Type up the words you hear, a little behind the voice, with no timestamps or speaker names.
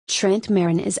Trent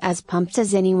Merrin is as pumped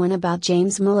as anyone about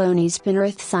James Maloney's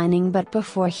Penrith signing, but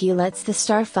before he lets the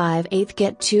star 5/8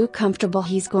 get too comfortable,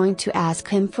 he's going to ask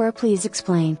him for a please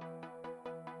explain.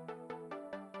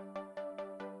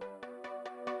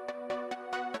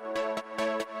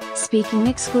 Speaking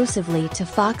exclusively to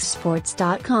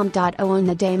foxsports.com.au on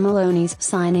the day Maloney's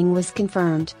signing was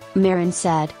confirmed, Merrin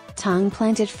said, tongue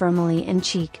planted firmly in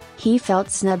cheek, he felt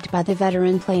snubbed by the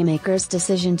veteran playmaker's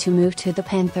decision to move to the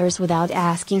Panthers without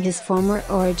asking his former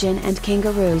Origin and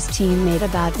Kangaroos teammate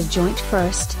about the joint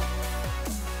first.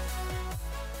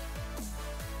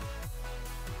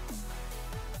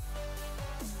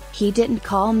 He didn't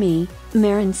call me,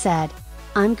 Merrin said.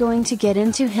 I'm going to get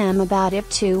into him about it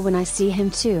too when I see him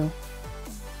too.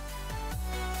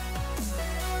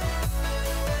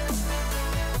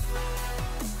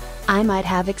 I might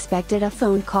have expected a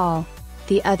phone call.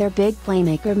 The other big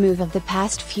playmaker move of the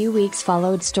past few weeks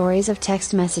followed stories of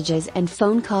text messages and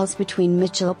phone calls between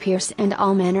Mitchell Pearce and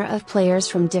all manner of players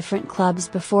from different clubs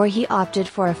before he opted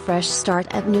for a fresh start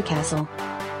at Newcastle.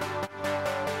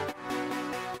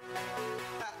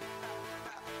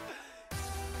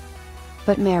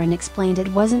 But Merrin explained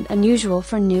it wasn't unusual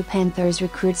for new Panthers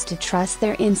recruits to trust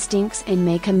their instincts and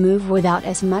make a move without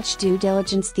as much due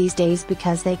diligence these days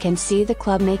because they can see the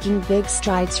club making big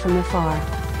strides from afar.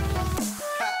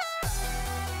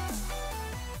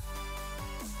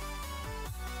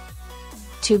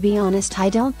 To be honest, I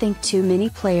don't think too many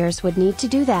players would need to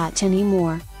do that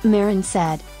anymore, Merrin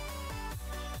said.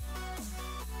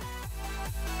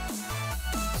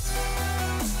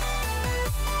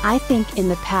 I think in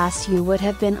the past you would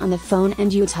have been on the phone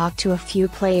and you talked to a few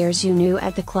players you knew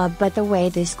at the club, but the way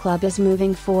this club is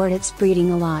moving forward, it's breeding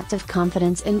a lot of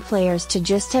confidence in players to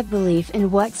just have belief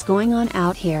in what's going on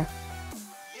out here.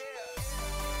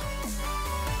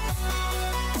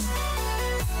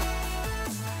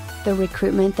 The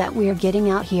recruitment that we're getting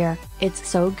out here, it's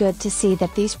so good to see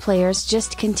that these players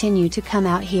just continue to come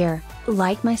out here,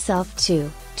 like myself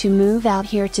too, to move out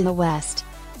here to the West.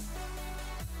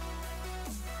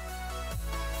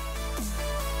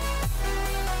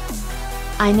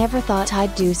 I never thought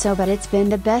I'd do so, but it's been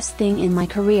the best thing in my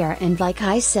career, and like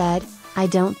I said, I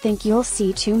don't think you'll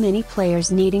see too many players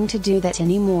needing to do that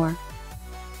anymore.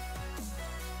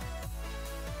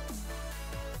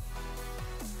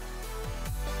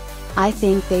 I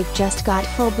think they've just got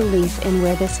full belief in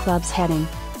where this club's heading.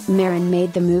 Merrin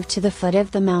made the move to the foot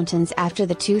of the mountains after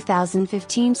the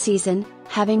 2015 season,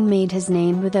 having made his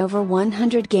name with over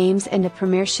 100 games and a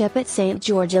premiership at St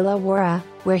George Illawarra,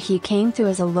 where he came through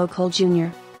as a local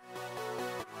junior.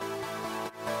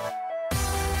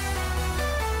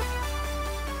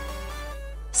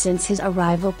 Since his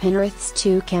arrival, Penrith's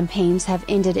two campaigns have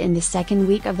ended in the second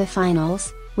week of the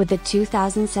finals, with the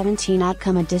 2017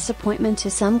 outcome a disappointment to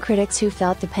some critics who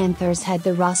felt the Panthers had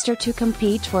the roster to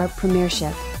compete for a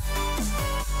premiership.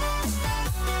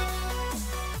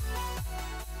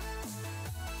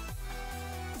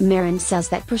 Merrin says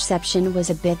that perception was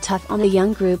a bit tough on the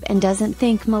young group and doesn't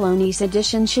think Maloney's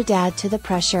addition should add to the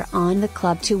pressure on the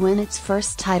club to win its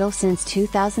first title since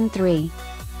 2003.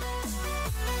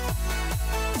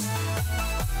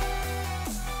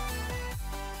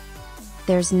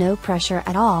 There's no pressure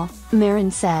at all,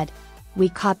 Merrin said. We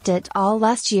copped it all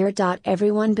last year.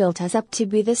 Everyone built us up to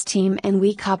be this team and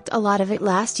we copped a lot of it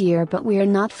last year, but we're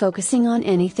not focusing on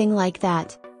anything like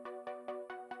that.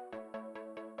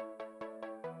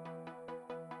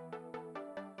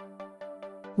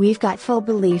 We've got full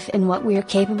belief in what we're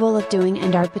capable of doing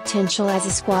and our potential as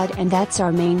a squad, and that's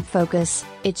our main focus.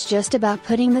 It's just about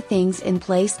putting the things in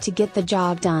place to get the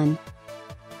job done.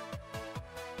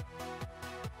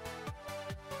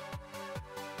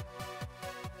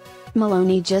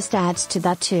 Maloney just adds to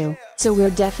that too, so we're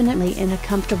definitely in a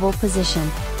comfortable position.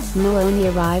 Maloney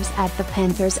arrives at the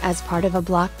Panthers as part of a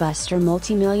blockbuster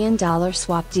multi-million-dollar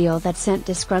swap deal that sent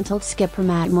disgruntled skipper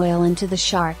Matt Moylan to the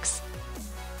Sharks.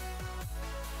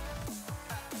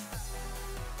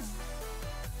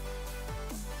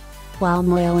 While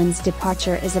Moylan's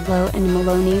departure is a blow and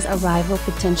Maloney's arrival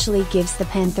potentially gives the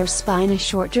Panthers' spine a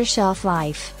shorter shelf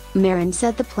life, Merrin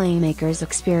said the playmaker's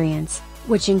experience,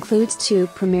 which includes 2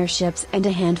 premierships and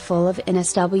a handful of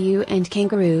NSW and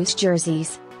Kangaroos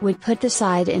jerseys, would put the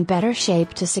side in better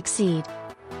shape to succeed.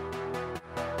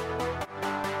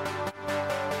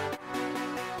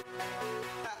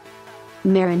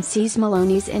 Merrin sees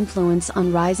Maloney's influence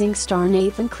on rising star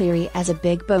Nathan Cleary as a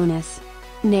big bonus.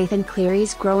 Nathan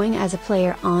Cleary's growing as a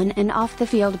player on and off the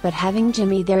field, but having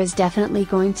Jimmy there is definitely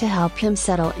going to help him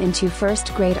settle into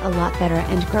first grade a lot better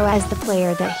and grow as the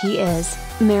player that he is,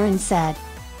 Merrin said.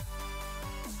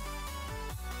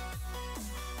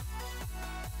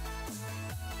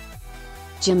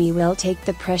 Jimmy will take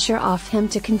the pressure off him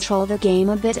to control the game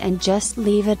a bit and just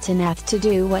leave it to Nath to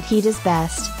do what he does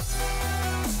best.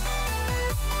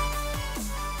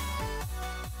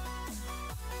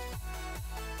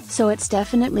 So it's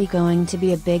definitely going to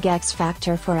be a big X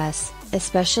factor for us,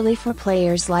 especially for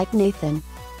players like Nathan.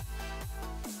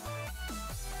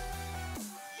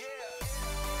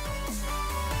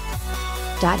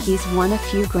 He's won a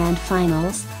few grand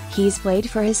finals, he's played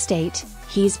for his state,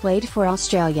 he's played for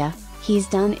Australia, he's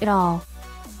done it all.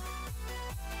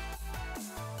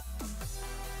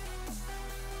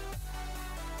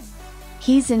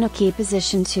 He's in a key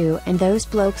position too, and those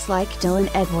blokes like Dylan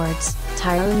Edwards,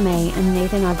 Tyrone May and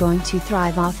Nathan are going to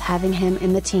thrive off having him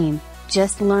in the team,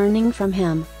 just learning from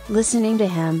him, listening to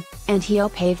him, and he'll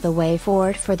pave the way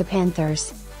forward for the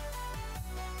Panthers.